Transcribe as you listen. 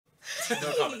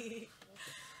No comment.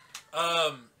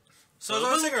 So as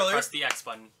I was saying earlier, press the X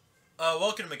button.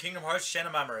 welcome to Kingdom Hearts Chain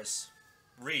of Memories.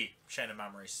 Chain of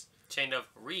Memories. Chain of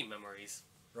Memories.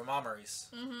 Memories.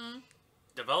 Mm-hmm.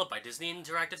 Developed by Disney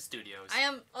Interactive Studios.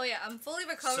 I'm fully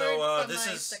recovered So from this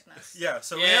my is sickness. yeah.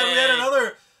 So Yay.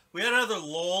 we had another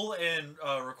lull in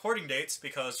recording dates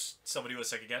because somebody was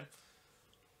sick again.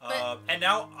 And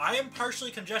now I am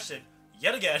partially congested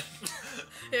yet again,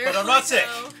 but I'm not sick.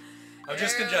 I'm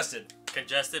just congested.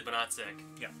 Congested but not sick.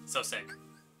 Yeah. So sick.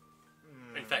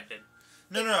 Infected.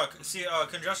 No. See,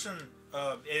 congestion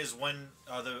is when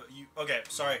okay,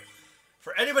 sorry.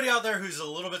 For anybody out there who's a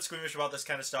little bit squeamish about this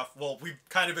kind of stuff, well, we've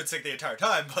kind of been sick the entire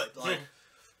time, but like,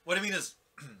 what I mean is,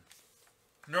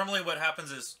 normally what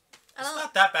happens is, it's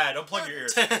not that bad. Don't plug your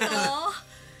ears.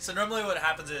 So normally what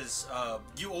happens is,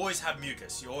 you always have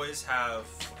mucus. You always have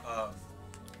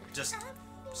just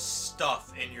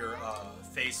stuff in your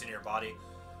face and your body,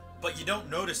 but you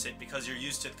don't notice it because you're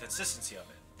used to the consistency of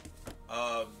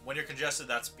it. When you're congested,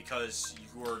 that's because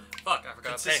your Fuck, I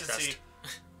forgot consistency.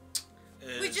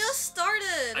 We just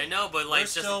started. I know, but like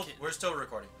we're still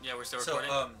recording. Yeah, we're still recording.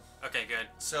 Okay, good.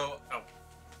 So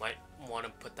might want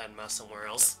to put that mess somewhere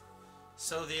else.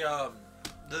 So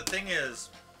the thing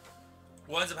is,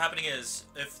 what ends up happening is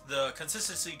if the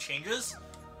consistency changes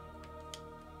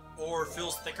or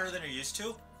feels thicker than you're used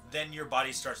to, then your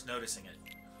body starts noticing it.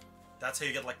 That's how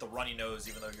you get like the runny nose,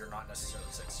 even though you're not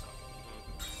necessarily sick. So.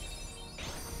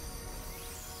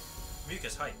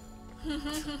 Mucus, hi.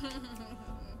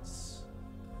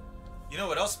 You know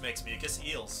what else makes mucus?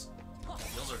 Eels.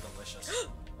 Eels are delicious.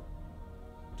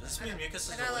 Does this mean mucus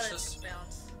is delicious?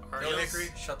 No,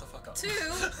 Hikori, shut the fuck up. 2.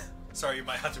 Sorry, you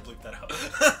might have to bleep that out.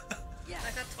 Yeah,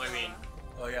 I got 2. What do you mean?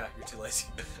 Oh yeah, you're too lazy.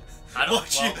 I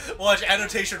don't watch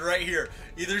annotation right here.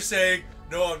 Either saying,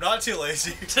 no, I'm not too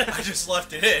lazy, I just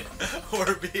left it in.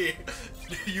 Or B,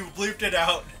 you bleeped it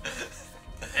out.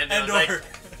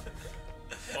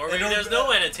 Or maybe there's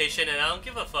no annotation and I don't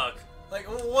give a fuck. Like,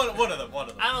 one of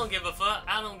them. I don't give a fuck.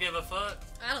 I don't give a fuck.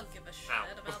 I don't give a shit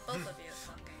about both of you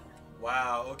fucking.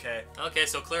 Wow, okay. Okay,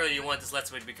 so clearly you want this Let's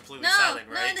Play to be completely No, silent,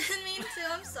 right? no, I didn't mean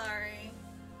to. I'm sorry.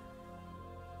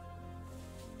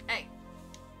 Hey.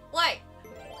 Wait.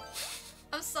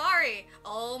 I'm sorry.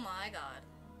 Oh my god.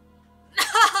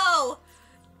 No!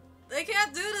 They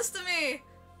can't do this to me!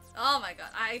 Oh my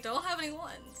god. I don't have any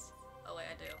ones. Oh wait,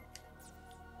 I do.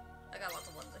 I got lots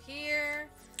of ones here.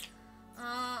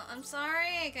 I'm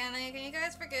sorry. Can you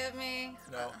guys forgive me?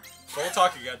 No. Don't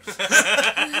talk again.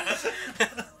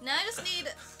 Now I just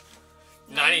need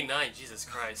 99, Jesus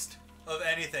Christ. Of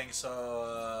anything,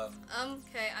 so,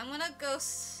 Okay, I'm gonna go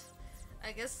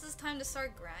I guess it's time to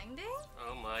start grinding?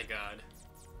 Oh my god.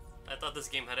 I thought this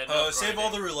game had enough save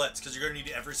all the roulettes, because you're gonna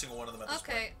need every single one of them at this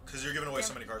point. Because you're giving away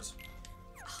so many cards.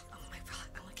 Oh, I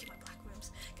wanna keep my black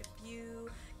rooms. Good view,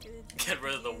 Get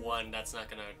rid of the one, that's not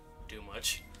gonna do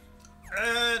much.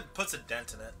 It puts a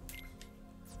dent in it.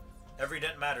 Every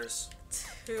dent matters.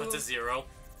 2. Puts a 0.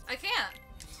 I can't.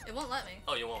 It won't let me.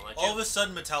 Oh, you won't let you? All of a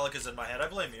sudden, Metallica's in my head. I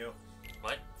blame you.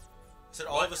 What? I said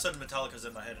all of a sudden, Metallica's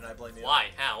in my head, and I blame you.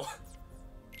 Why? How?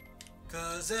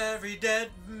 Cause every dent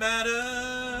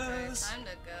matters. Okay, time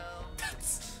to go.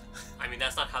 I mean,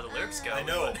 that's not how the lyrics go. I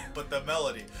know, but the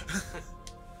melody.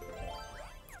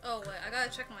 Oh wait, I gotta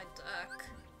check my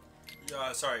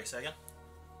deck. Sorry, say again?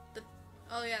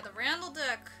 Oh yeah, the Randall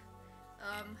deck.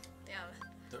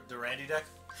 Damn. The Randy deck?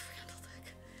 Randall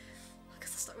deck. I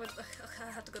guess I'll start with. Okay,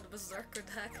 I have to go to Berserker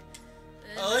deck.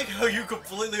 I like how you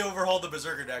completely overhauled the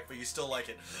Berserker deck, but you still like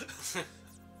it.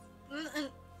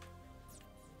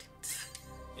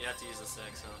 You have to use a 6,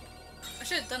 huh? I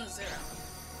should have done a 0.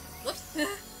 Whoops.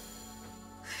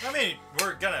 I mean,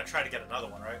 we're gonna try to get another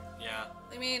one, right? Yeah.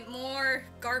 I mean, more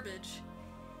garbage.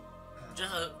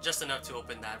 Just enough to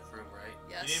open that room, right?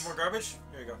 Yes. You need more garbage?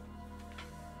 Here you go.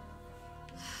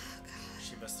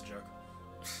 She missed the joke.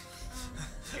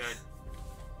 Good.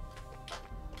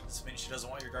 Does it mean she doesn't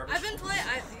want your garbage? I've been playing,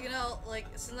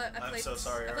 since I played. I'm so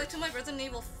sorry, I played too much Resident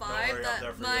Evil 5 worry, I'm there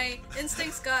that for my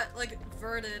instincts got like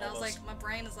verted. I was Almost. like, my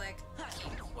brain is like.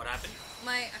 What happened?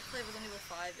 I played Resident Evil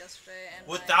 5 yesterday and.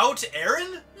 Without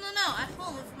Aaron? No, at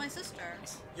home with my sister.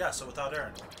 Yeah, so without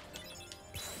Aaron.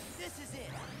 This is it.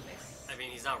 I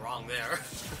mean, he's not wrong there.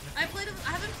 I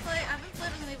haven't played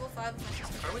Resident Evil 5 with my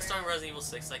sister. Are we starting Resident Evil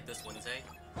 6 like this Wednesday?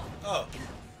 Oh.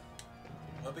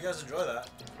 Hope you guys enjoy that.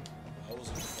 I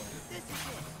wasn't playing it.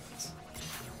 This is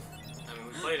it. I mean,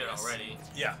 we played it already.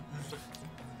 Yeah.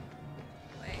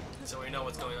 Wait. So we know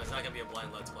what's going on. It's not gonna be a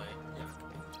blind Let's Play.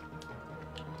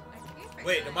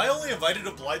 Wait, am I only invited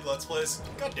to blind Let's Plays?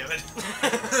 God damn it.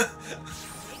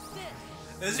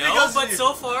 Is it No, because but you-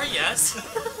 so far, yes.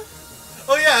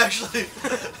 Oh yeah, actually,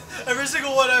 every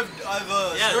single one I've Yeah,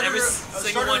 started, every started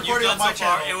single one you've recording done on my so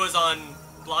far, channel. it was on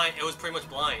blind. It was pretty much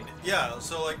blind. Yeah,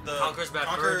 so like the Conker's Bad Fur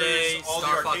Conker's, Day, all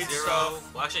Star the Fox arcade Zero.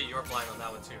 stuff, Well, actually, you were blind on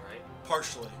that one too, right?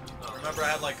 partially. Oh. Remember, I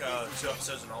had like 2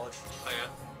 episodes of knowledge. Oh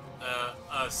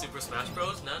yeah. Super Smash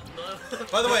Bros. No.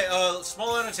 By the way,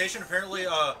 small annotation. Apparently,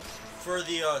 for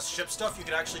the ship stuff, you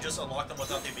can actually just unlock them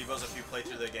without the amiibos if you play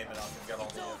through the game enough and get all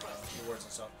the rewards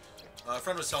and stuff. A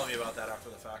friend was telling me about that after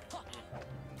the fact.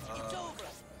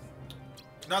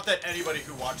 Not that anybody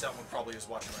who watched that one probably is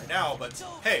watching right now, but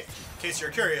hey, in case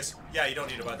you're curious, yeah, you don't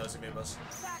need to buy those amiibos.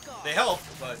 They help,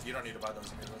 but you don't need to buy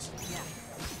those amiibos.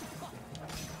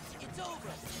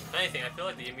 If anything, I feel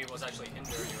like the amiibos actually hinder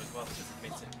you as well because it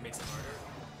makes it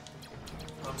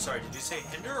harder. I'm sorry, did you say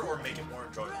hinder or make it more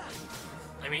enjoyable?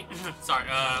 I mean, sorry,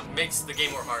 makes the game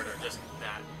more harder. Just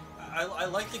that. I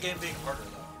like the game being harder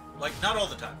though. Like, not all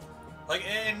the time. Like,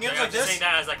 in games I'm like just this, saying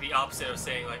that as like the opposite of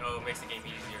saying like, oh, it makes the game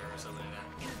easier or something like that.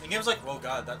 in games like, oh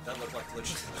god, that looked like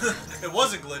glitch. It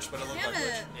wasn't glitch, but it looked Damn like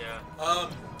glitch. it. Yeah.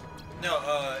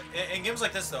 No, in games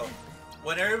like this though,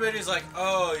 when everybody's like,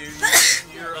 oh, you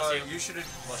should have,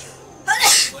 bless you.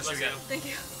 Bless you again. Thank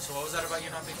you. So what was that about you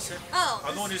not being sick? Oh.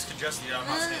 I'm the one who's congested, I'm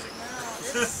not sneezing.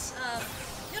 No, it's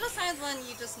you know signs when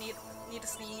you just need to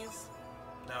sneeze.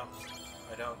 No,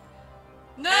 I don't.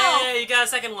 No. Hey, you got a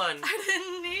second one. I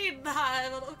didn't need that.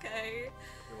 But okay.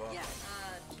 You're welcome.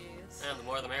 Jeez. Yeah, the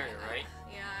more the merrier, right?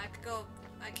 Yeah,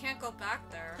 I can't go back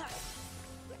there because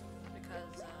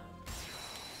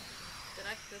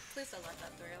please don't let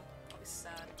that through. I'll be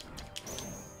sad.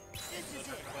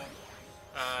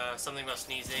 Something about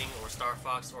sneezing, or Star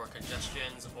Fox, or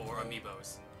congestions, or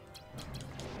amiibos.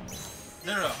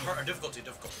 No, difficulty.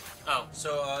 Oh.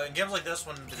 So in games like this,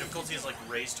 when the difficulty is like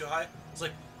raised too high, it's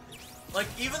like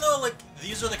even though like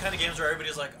these are the kind of games where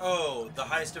everybody's like, oh, the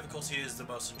highest difficulty is the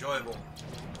most enjoyable,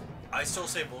 I still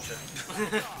say bullshit.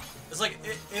 It's like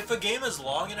if a game is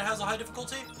long and it has a high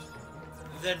difficulty,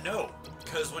 then no,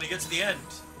 because when you get to the end,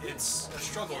 it's a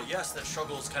struggle. Yes, that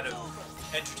struggle is kind of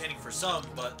entertaining for some,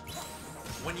 but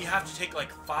when you have to take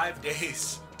like 5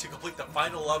 days to complete the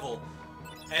final level,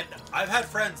 and I've had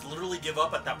friends literally give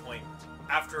up at that point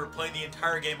after playing the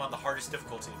entire game on the hardest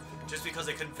difficulty, just because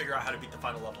they couldn't figure out how to beat the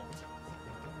final level.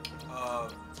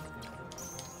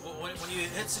 When you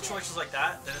hit situations like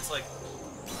that, then it's like,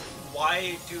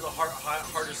 why do the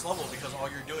hardest level? Because all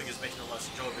you're doing is making it less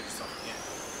enjoyable yourself in the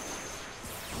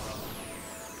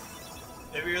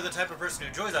game. If you're the type of person who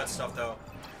enjoys that stuff, though,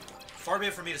 far be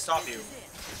it from me to stop you.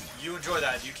 You enjoy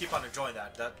that, you keep on enjoying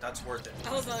that. That's worth it.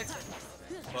 I was not expecting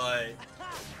that. But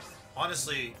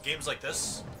honestly, games like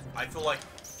this, I feel like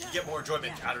you get more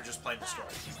enjoyment out of just playing the story.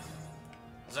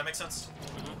 Does that make sense?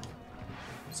 Mm-hmm.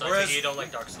 So Whereas- I think you don't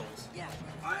like Dark Souls.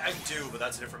 I do, but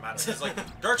that's a different matter. It's like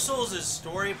Dark Souls is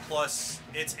story plus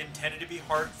it's intended to be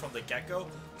hard from the get-go,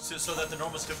 so that the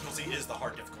normalest difficulty is the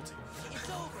hard difficulty.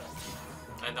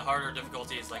 And the harder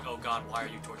difficulty is like, oh god, why are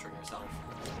you torturing yourself?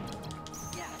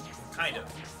 Kind of.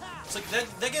 It's like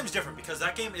that game's different because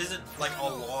that game isn't like a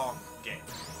long game.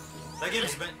 That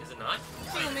game's meant. Is it not?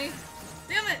 Kill me.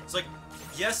 Damn it. It's like,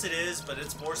 yes, it is, but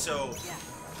it's more so.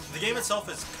 The game itself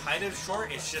is kind of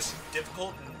short. It's just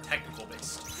difficult and technical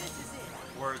based,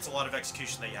 where it's a lot of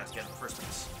execution that you have to get in the first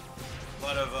place. A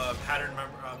lot of pattern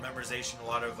memorization, a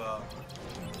lot of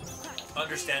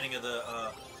understanding of the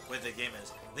way the game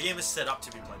is. The game is set up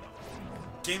to be played that way.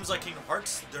 Games like Kingdom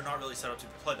Hearts, they're not really set up to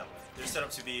be played that way. They're set up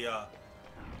to be,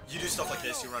 you do stuff like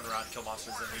this, you run around, kill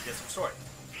monsters, and you get some story.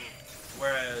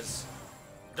 Whereas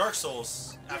Dark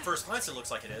Souls, at first glance it looks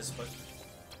like it is, but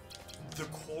the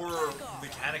core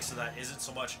mechanics of that isn't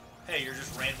so much, hey, you're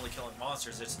just randomly killing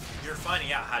monsters. It's you're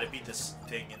finding out how to beat this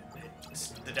thing, and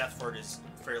the death for it is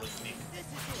fairly unique.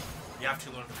 You have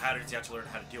to learn the patterns. You have to learn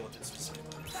how to deal with it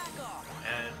specifically.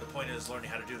 And the point is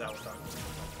learning how to do that without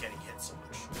getting hit so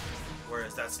much.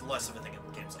 Whereas that's less of a thing in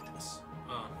games like this.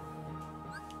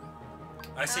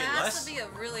 I say That less. has to be a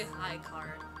really high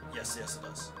card. Yes, it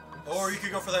does. Or you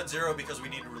could go for that 0 because we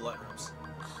need roulette rooms.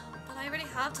 But I already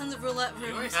have tons of roulette rooms.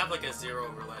 You already have like a 0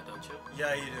 roulette, don't you?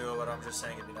 Yeah, you do, but I'm just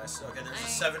saying it'd be nice. Okay, there's a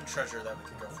 7 treasure that we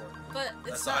could go for. But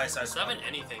That's it's the not. high size spot. 7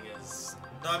 anything is...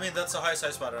 No, I mean, that's the high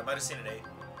size spot. I might have seen an 8.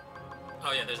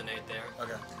 Oh yeah, there's an 8 there.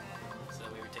 Okay. So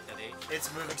we would take that 8. It's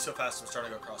moving so fast, I'm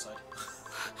starting to go cross-eyed.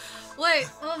 Wait,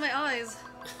 oh my eyes.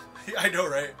 I know,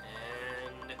 right?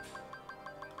 And...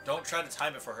 Don't try to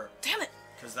time it for her, Damn it.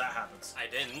 because that happens. I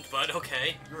didn't, but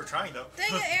okay. You were trying, though.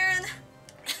 Dang it, Aaron.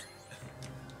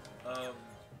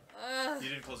 You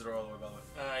didn't close the door all the way, by the way.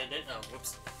 I did. Oh,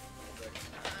 whoops.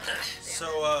 So,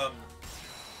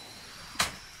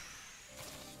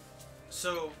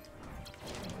 So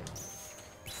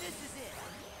This is it.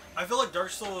 I feel like Dark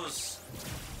Souls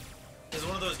is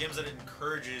one of those games that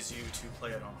encourages you to play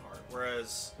it on hard,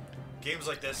 whereas games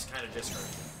like this kind of discourage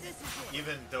it, This is it.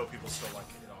 even though people still like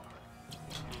it on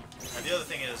hard. And the other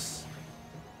thing is,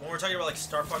 when we're talking about like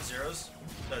Star Fox Zeros,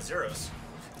 Zeros.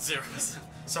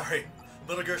 sorry,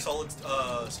 Little Gear Solid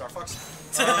Star Fox.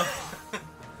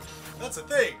 That's a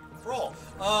thing for all.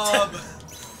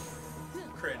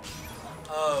 Cringe.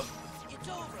 It's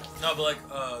over. No, but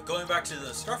like going back to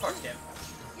the Star Fox game,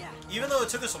 Yeah. even though it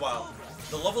took us a while,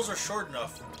 the levels are short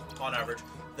enough on average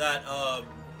that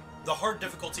the hard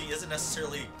difficulty isn't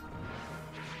necessarily.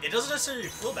 It doesn't necessarily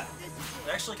feel bad.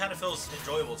 It actually kind of feels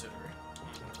enjoyable to a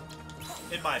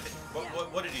degree, in my opinion.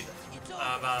 What did you think? It's over.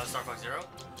 About Star Fox Zero?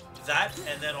 That,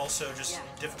 and then also just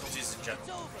difficulties in general.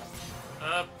 It's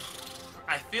over.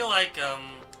 I feel like,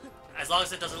 as long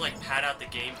as it doesn't, like, pad out the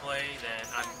gameplay, then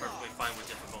I'm perfectly fine with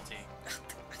difficulty.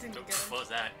 I didn't get What was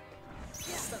that?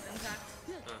 Instant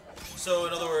impact. So,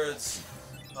 in other words,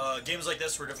 games like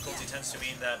this where difficulty tends to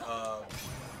mean that,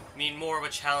 Mean more of a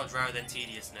challenge rather than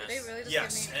tediousness. They really just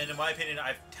yes, give me... and in my opinion,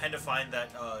 I tend to find that,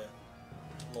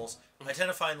 lols, I tend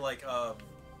to find, like,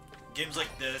 games like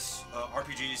this,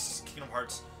 RPGs, Kingdom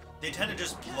Hearts, they tend to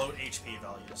just bloat HP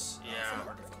values for the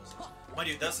hard difficulties. Mind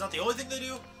you, that's not the only thing they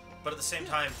do, but at the same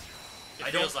time, It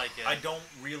I feels don't, like it. I don't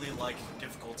really like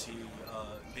difficulty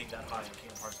being that high in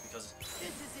Kingdom Hearts because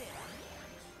This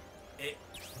is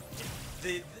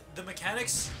it. the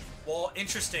mechanics, while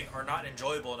interesting, are not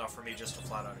enjoyable enough for me just to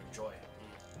flat out enjoy it.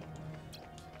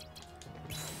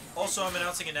 Also, I'm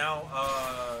announcing it now.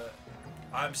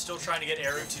 I'm still trying to get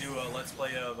Eric to do a Let's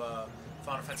Play of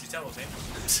Final Fantasy X with me.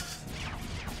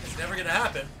 It's never gonna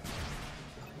happen,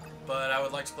 but I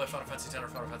would like to play Final Fantasy X or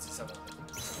Final Fantasy VII.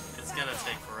 It's gonna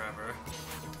take forever.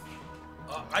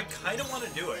 I kind of want to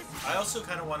do it. I also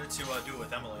kind of wanted to do it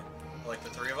with Emily, like the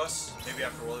three of us, maybe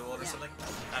after Woolly World or something,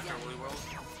 After Woolly World?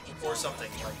 or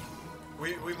something. Like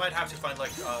we might have to find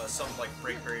like some like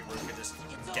break period where we could just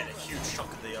get a huge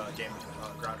chunk of the game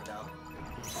grounded out.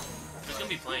 Who's gonna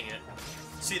be playing it?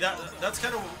 See, that's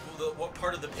kind of what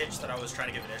part of the pitch that I was trying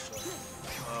to give initially.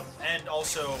 And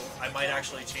also, I might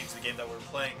actually change the game that we're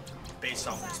playing based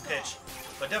off this pitch.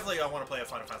 But definitely, I want to play a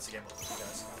Final Fantasy game with you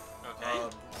guys. Okay.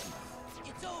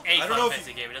 It's over. A I don't Final know if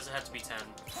Fantasy game, it doesn't have to be 10.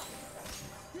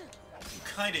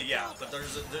 Kind of, yeah. But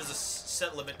there's a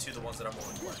set limit to the ones that I'm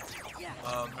willing to play. Yeah.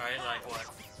 Alright, like what?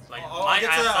 Like,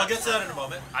 I'll get to that in a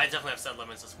moment. I definitely have set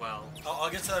limits as well.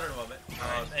 I'll get to that in a moment.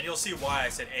 And you'll see why I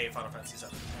said A, Final Fantasy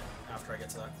VII, after I get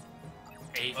to that.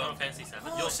 A Final Fantasy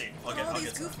 7? You'll see. I'll get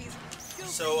these to that. goofies.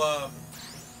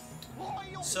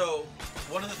 So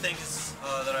one of the things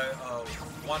that I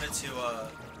wanted to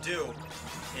do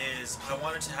is I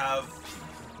wanted to have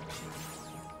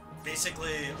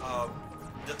basically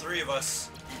the three of us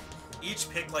each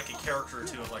pick like a character or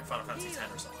two of like Final Fantasy X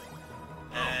or something,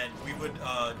 and we would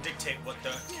dictate what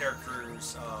the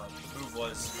character's move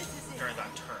was during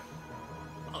that turn.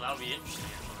 Oh, that would be interesting,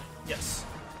 actually. Yes.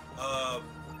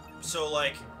 So,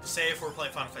 like, say if we're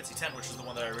playing Final Fantasy X, which is the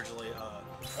one that I originally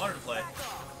wanted to play,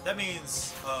 that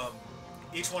means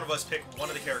each one of us pick one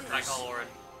of the characters. I call Orin.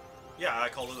 Yeah, I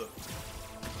call Lulu.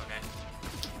 Okay.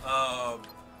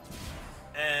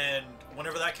 And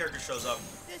whenever that character shows up,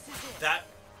 This is it. that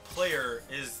player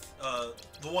is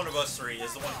the one of us three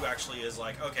is the one who actually is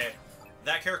like, okay,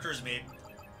 that character is me.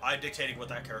 I'm dictating what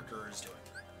that character is doing.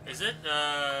 Is it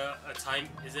a time?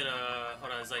 Is it a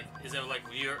hold on? Is it like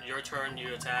your turn,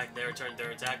 you attack, their turn,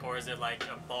 their attack, or is it like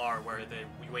a bar where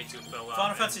we wait to fill up?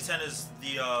 Final Fantasy X is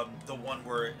the one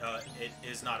where it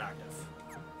is not active,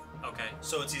 Okay.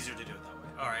 so it's easier to do it that way.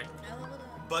 All right.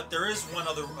 But there is one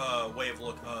other way of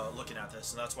looking at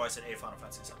this, and that's why I said A Final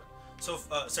Fantasy VII. So,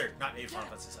 sorry, not A Final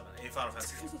Fantasy VII, A Final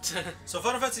Fantasy VII. So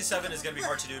Final Fantasy VII is going to be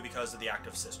hard to do because of the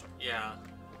active system. Yeah.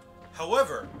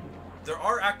 However, there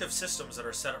are active systems that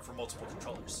are set up for multiple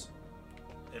controllers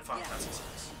in Final Fantasy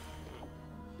VI.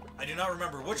 I do not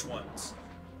remember which ones,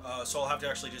 so I'll have to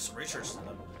actually do some research on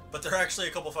them. But there are actually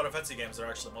a couple Final Fantasy games that are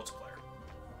actually multiplayer.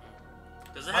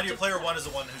 Does it Mind have you, to? player one is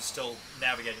the one who's still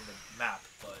navigating the map,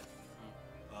 but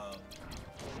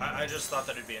I just thought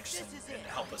that it'd be interesting and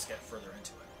help us get further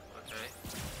into it. Okay.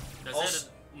 Does Also-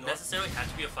 it necessarily have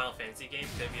to be a Final Fantasy game?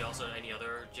 Could it be also any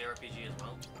other JRPG as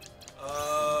well?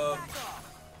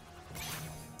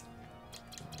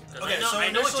 Okay, so I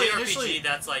know a JRPG initially-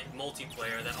 that's like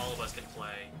multiplayer that all of us can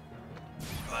play.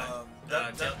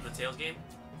 But, the Tales game?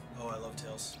 Oh, I love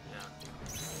Tails.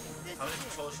 Yeah. How many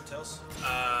controllers for Tails?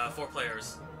 4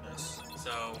 players. Nice.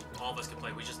 So all of us can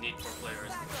play. We just need 4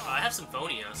 players. I have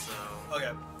Symphonia, so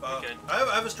Okay. Good.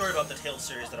 I have a story about the Tales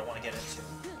series that I want to get into.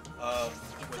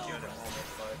 with you in a moment,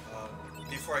 but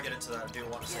before I get into that, I do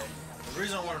want to say the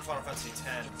reason I wanted Final Fantasy X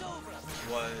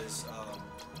was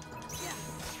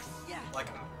like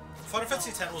Final Fantasy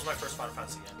X was my first Final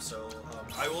Fantasy game, so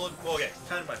I will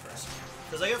kind of my first,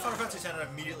 because I got Final Fantasy X and I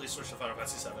immediately switched to Final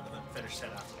Fantasy VII and then finished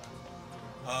 10 after that.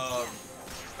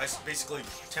 I basically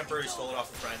temporarily stole it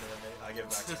off a friend and then I gave it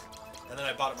back to him, and then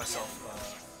I bought it myself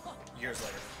years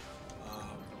later,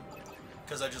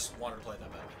 because I just wanted to play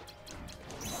that back.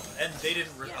 And they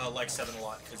didn't like 7 a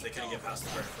lot because they couldn't get past the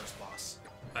very first boss.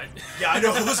 Yeah, I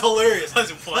know, it was hilarious.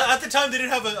 At the time, they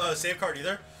didn't have a save card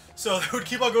either, so they would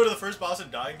keep on going to the first boss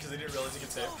and dying because they didn't realize you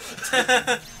could save.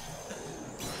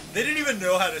 They didn't even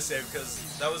know how to save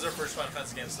because that was their first Final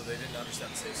Fantasy game, so they didn't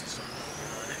understand the save system.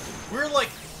 We were like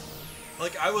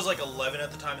I was like 11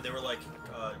 at the time, and they were like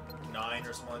 9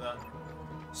 or something like that.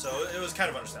 So it was kind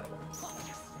of understandable.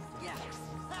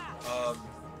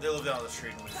 They lived down the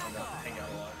street and we hung out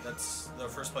a lot. That's the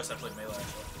first place I played Melee,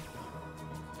 actually.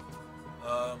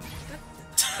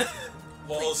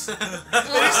 Walls. And he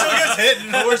still gets hit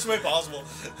in the worst way possible.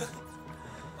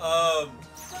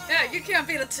 Yeah, you can't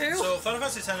beat it too. So Final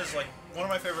Fantasy X is like one of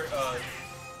my favorite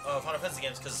Final Fantasy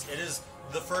games because it is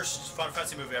the first Final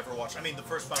Fantasy movie I ever watched. I mean, the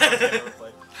first Final Fantasy game I ever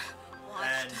played.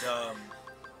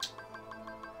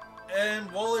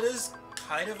 And while it is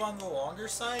kind of on the longer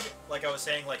side, like I was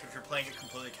saying, like if you're playing it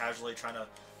completely casually, trying to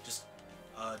just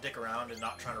dick around and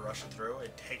not trying to rush it through,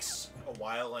 it takes a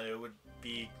while and it would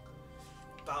be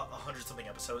about 100-something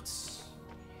episodes.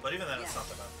 But even then, it's not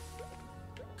that bad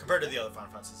compared to the other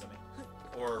Final Fantasies, I mean,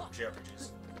 or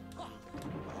JRPGs.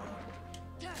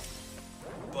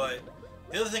 But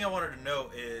the other thing I wanted to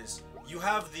note is you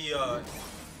have the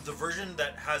version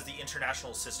that has the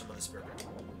international system of the Spirit Grid.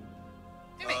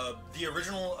 The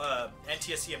original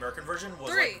NTSC American version was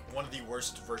like one of the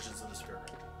worst versions of the Spirit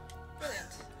Grid.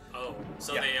 Brilliant. Oh,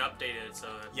 so they updated it so...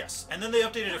 Yes, and then they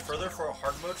updated it further for a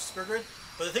hard mode Spirit Grid.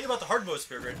 But the thing about the hard mode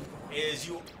Spirit Grid is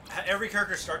every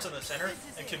character starts in the center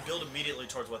and can build immediately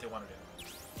towards what they want to do.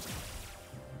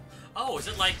 Oh, is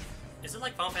it like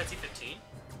Final Fantasy 15?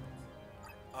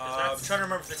 I'm trying to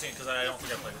remember 15 because I don't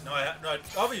think I played it. No, I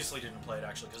obviously didn't play it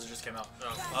actually because it just came out.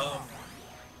 Oh.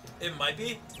 It might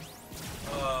be.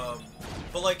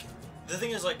 But like, the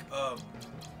thing is like,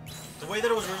 the way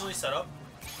that it was originally set up,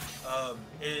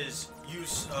 is you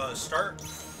start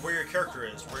where your character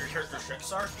is, where your character's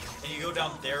strengths are, and you go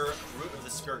down their route of the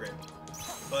Spirit Grid.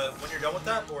 But when you're done with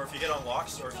that, or if you get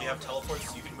unlocks, or if you have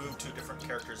teleports, you can move to a different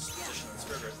character's position in the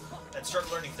Spirit Grid and start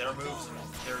learning their moves and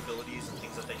their abilities and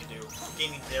things that they can do,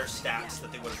 gaining their stats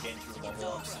that they would have gained through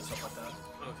level ups and stuff like that.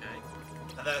 Okay.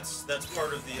 And that's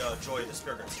part of the joy of the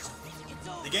Spirit Grid system.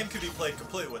 The game could be played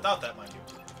completely without that, mind you.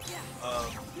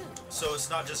 So it's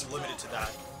not just limited to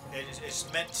that. It's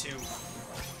meant to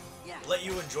let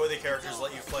you enjoy the characters,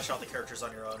 let you flesh out the characters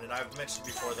on your own. And I've mentioned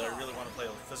before that I really want to play a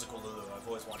physical Lulu. I've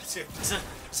always wanted to.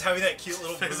 Just having that cute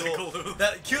little Moogle,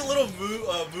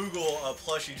 Moogle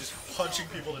plushie just punching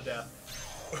people to death.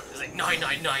 It's like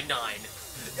 9999.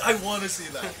 I want to see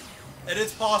that, and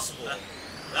it's possible.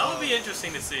 That would be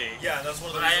interesting to see. Yeah, and that's one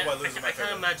of the reasons why Lulu's my favorite. I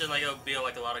kind of imagine like it would be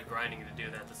like a lot of grinding to do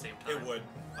that at the same time. It would.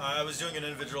 I was doing an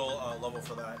individual level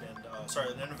for that, and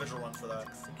an individual one for that,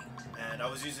 and I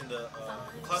was using the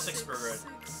classic Spirit Grid,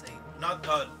 not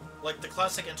like the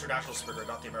classic international Spirit Grid,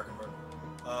 not the American version.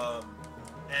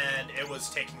 And it was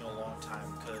taking a long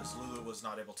time because Lulu was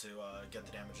not able to get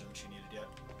the damage that she needed yet,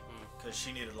 because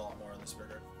she needed a lot more in the Spirit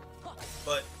Grid.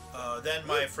 But then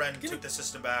my friend took the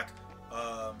system back,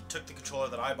 took the controller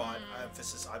that I bought,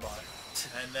 emphasis I bought,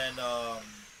 and then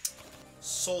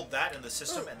sold that in the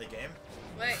system and the game.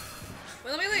 Wait,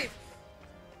 let me leave.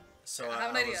 So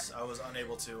I was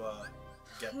unable to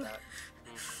get that.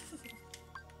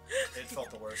 It felt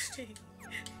the worst.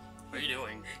 What are you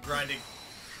doing? Grinding.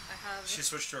 I have. She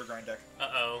switched to her grind deck.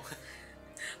 Uh-oh.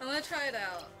 I'm gonna try it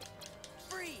out.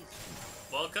 Freeze.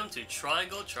 Welcome to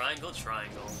Triangle, Triangle,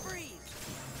 Triangle. Freeze.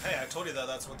 Hey, I told you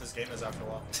that's what this game is after a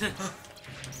while. Take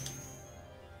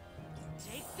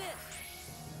this.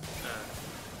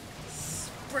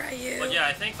 Spray you. But yeah,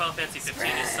 I think Final Fantasy 15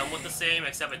 is somewhat the same,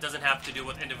 except it doesn't have to do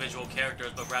with individual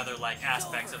characters, but rather like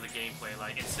aspects of the gameplay.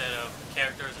 Like instead of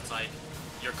characters, it's like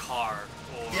your car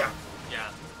or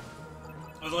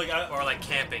or like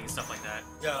camping, stuff like that.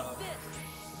 Yeah.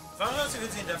 Final Fantasy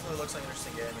 15 definitely looks like an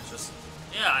interesting game. It's just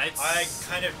I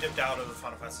kind of dipped out of the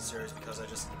Final Fantasy series because I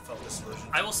just felt disillusioned.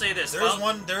 I will say this: there is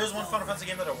one Final Fantasy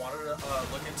game that I wanted to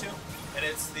look into, and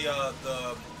it's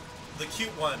the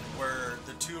cute one where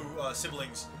the two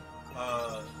siblings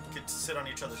could sit on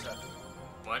each other's head.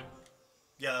 What?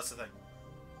 Yeah, that's the thing.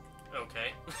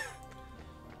 Okay.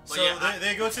 So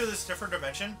they go to this different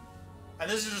dimension, And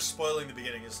this is just spoiling the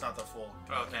beginning. It's not the full.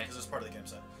 Okay. Because it's part of the game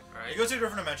set. Alright. You go to a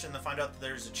different dimension and find out that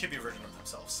there's a chibi version of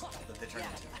themselves that they turn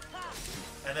into.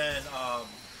 And then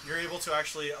you're able to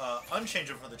actually unchange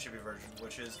them for the chibi version,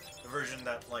 which is the version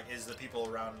that like is the people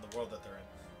around in the world that they're in.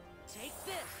 Take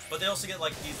this. But they also get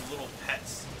like these little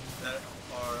pets that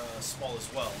are small as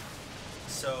well.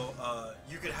 So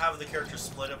you could have the characters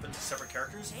split up into separate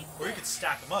characters, or you could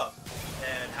stack them up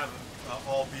and have them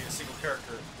all be a single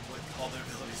character with all their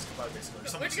abilities combined, basically, or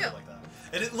something stupid like that.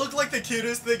 And it looked like the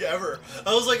cutest thing ever.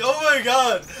 I was like, oh my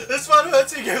god, this Final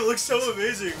Fantasy game looks so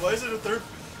amazing. Why is it a third,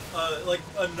 like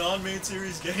a non-main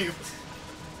series game?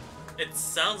 It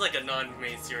sounds like a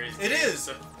non-main series game. It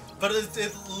is, but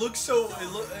it looks so.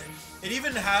 It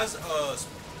even has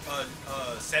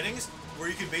settings where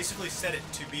you can basically set it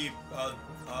to be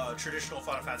traditional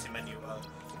Final Fantasy menu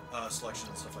selection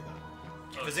and stuff like that.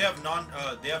 Because they have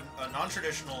a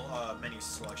non-traditional menu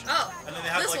selection. Oh, and then they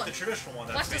have this like one. the traditional one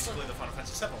that's Watch this basically one. the Final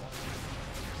Fantasy 7 one.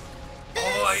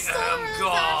 Oh, I am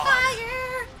God.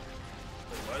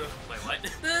 Fire. Wait, what?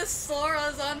 This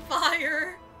Sora's on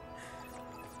fire.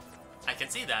 I can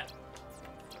see that.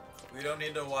 We don't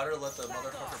need no water. Let the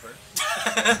motherfucker burn.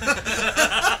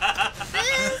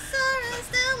 This Sora's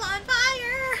still on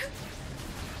fire.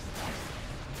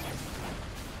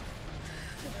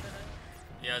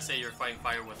 Yeah, say you're fighting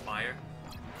fire with fire.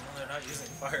 No, they're not using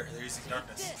fire. They're using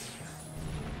darkness.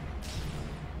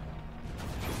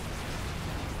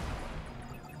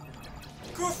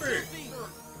 Goofy!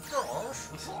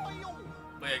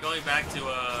 But yeah, going back to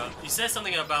you said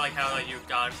something about like how like you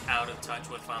got out of touch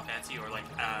with Final Fantasy or like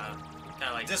kind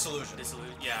of like Disillusion.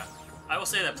 Yeah, I will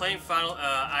say that playing Final,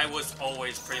 I was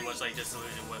always pretty much like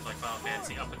disillusioned with like Final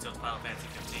Fantasy up until Final Fantasy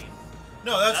 15.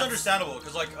 No, that's understandable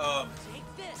because like Take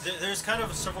this. there's kind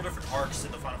of several different arcs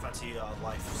in the Final Fantasy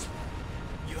life.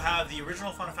 You have the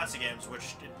original Final Fantasy games,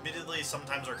 which admittedly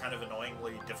sometimes are kind of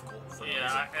annoyingly difficult for no reason.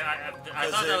 I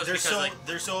thought that was they're because so like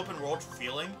they're so open world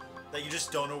feeling that you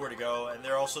just don't know where to go, and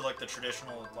they're also like the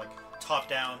traditional like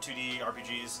top-down 2D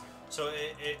RPGs, so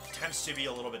it tends to be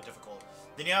a little bit difficult.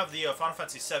 Then you have the Final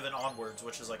Fantasy 7 onwards,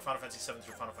 which is like Final Fantasy 7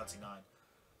 through Final Fantasy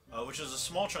 9, which is a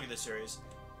small chunk of the series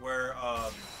where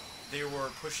they were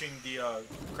pushing the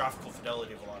graphical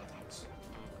fidelity of a lot of things.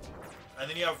 And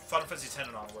then you have Final Fantasy 10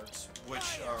 and onwards,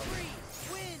 which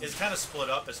is kind of split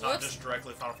up. It's not just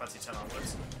directly Final Fantasy 10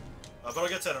 onwards. But I'll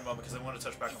get to that in a moment because I want to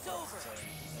touch back on Final Fantasy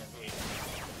 7 and 8.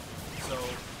 So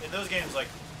in those games, like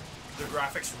the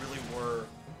graphics really were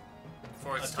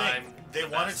for its a thing. time. They the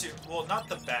wanted best. to. Well, not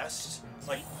the best.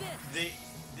 Like they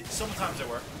sometimes they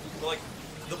were, but like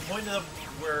the point of them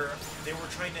where they were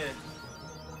trying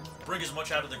to bring as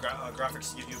much out of the graphics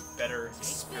to give you a better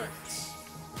experience.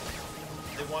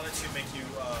 They wanted to make you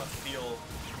feel.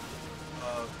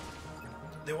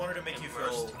 They wanted to make you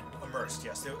feel immersed.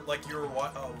 Yes, like you were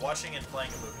watching and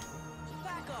playing a movie.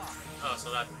 Back off. Oh,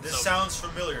 so that This so, sounds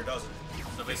familiar, doesn't it?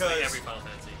 so basically because- every Final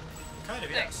Fantasy. Kind of,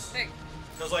 Hey, yes. hey.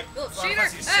 Because like Little Final cheater.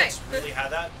 Fantasy Hey. 6 really had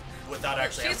that without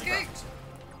actually having the cheesecake. graphics.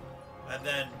 And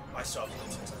then I still haven't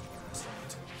played 6. I still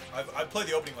need to. I've played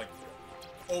the opening like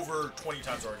over 20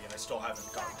 times already, and I still haven't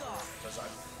gotten through it because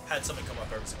I've had something come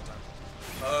up every single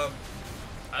time.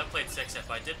 I haven't played 6 yet,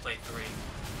 but I did play 3.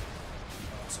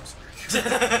 I'm so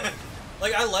sorry.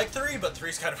 Like I like 3, but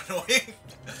 3's kind of annoying.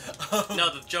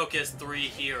 No, the joke is 3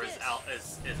 here is out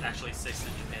is actually 6 in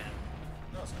Japan.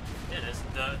 No, it's not. It is.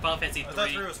 The Final Fantasy 3. I thought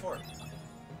 3 was 4.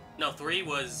 No, 3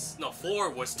 was 4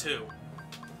 was 2.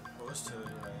 What was 2? You're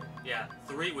right. Yeah,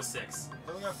 3 was 6.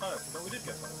 Then we got 5. No, we did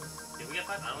get 5. Did we get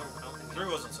 5? I don't think. 3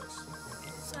 wasn't 6.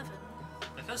 7.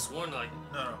 I could have sworn like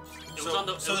No. It was on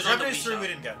the- So it the was on the Japanese Wii 3 we shop.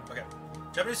 didn't get. Okay.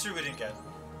 Japanese 3 we didn't get.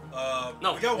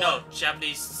 no, we got 1. no,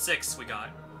 Japanese 6 we got.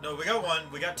 No, we got 1.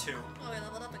 We got 2. Oh, we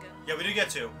leveled up again. Yeah, we did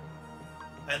get 2.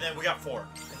 And then we got 4.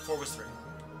 And 4 was 3.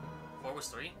 4 was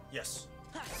 3, Yes.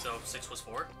 so 6 was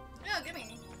 4. Yeah, give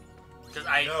me. Because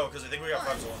I No, because I think we got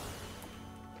 5 as well.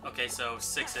 okay, so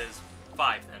 6 is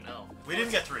 5 then. Oh, We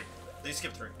didn't get 3. They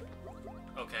skipped 3.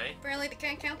 okay. Apparently they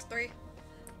can't count to 3.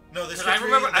 No, they Because skipped 3. I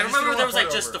remember they just didn't there was want like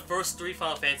to just play the it first 3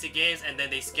 Final Fantasy games, and then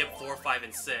they skipped 4, 5,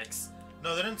 and 6. over.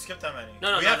 No, they didn't skip that many.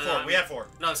 No, we no, had no, 4. no, We had 4.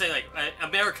 No, I'm saying like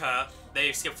America,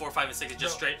 they skipped 4, 5, and 6, and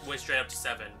just No. went straight up to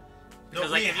 7. No, Because,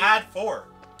 we like, if you- had 4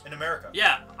 in America.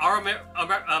 Yeah, our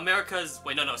America's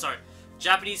wait no sorry,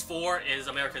 Japanese 4 is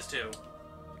America's 2.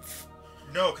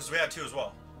 No, because we had 2 as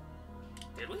well.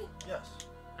 Did we? Yes.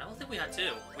 I don't think we had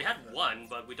 2. We had 1,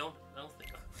 but we don't. I don't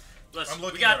think. Let's. I'm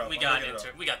looking we got it up. we I'm got looking it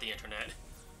up. we got the internet.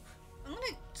 I'm gonna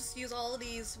just use all of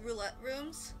these roulette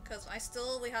rooms, because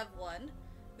we have 1.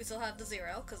 We still have the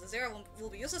 0, because the 0 will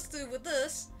be useless to with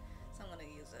this. So I'm gonna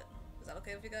use it. Is that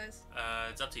okay with you guys?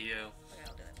 It's up to you. Okay,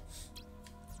 I'll do it.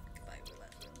 Goodbye,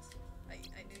 roulette rooms.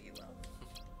 I knew you well.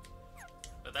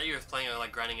 I thought you were planning on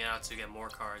like grinding it out to get more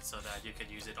cards so that you could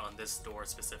use it on this door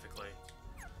specifically.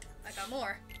 I got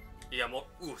more. You got more?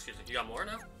 Ooh, excuse me. You got more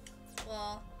now?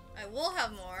 Well, I will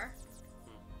have more.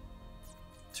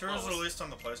 2 was released on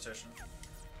the PlayStation.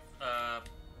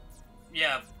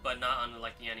 Yeah, but not on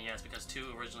like the NES because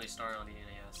 2 originally started on the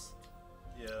NES.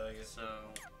 Yeah, I guess. So,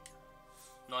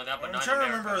 no, that. But I'm not trying to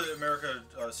America. remember the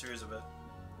America series a bit.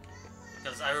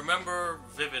 Because I remember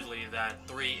vividly that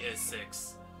 3 is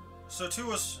 6. So 2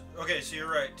 was okay. So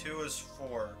you're right. 2 was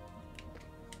 4.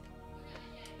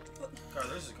 God,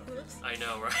 this is confusing. I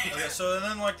know, right? Okay, so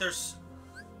then like there's.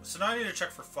 So now I need to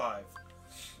check for 5.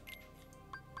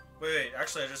 Wait,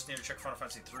 actually I just need to check Final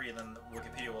Fantasy 3 and then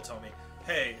Wikipedia will tell me,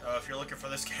 hey, if you're looking for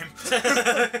this game.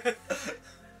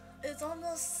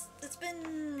 It's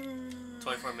been...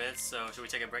 24 minutes, so should we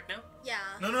take a break now? Yeah.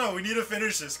 No, we need to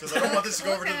finish this because I don't want this to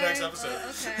go over to the next episode.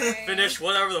 Okay. Finish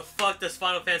whatever the fuck this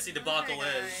Final Fantasy debacle Okay,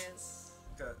 is. guys.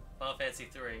 Okay. Final Fantasy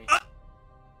 3.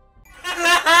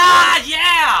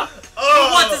 Yeah! Oh!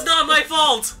 For once, it's not my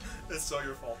fault! It's all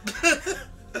your fault.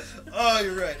 Oh,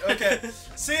 you're right. Okay.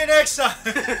 See you next time.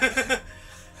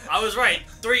 I was right.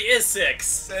 3 is 6.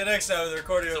 See you next time with the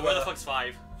recording. So where the fuck's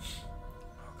 5?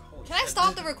 Can I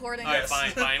stop the recording? Alright,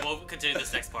 fine. We'll continue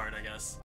this next part, I guess.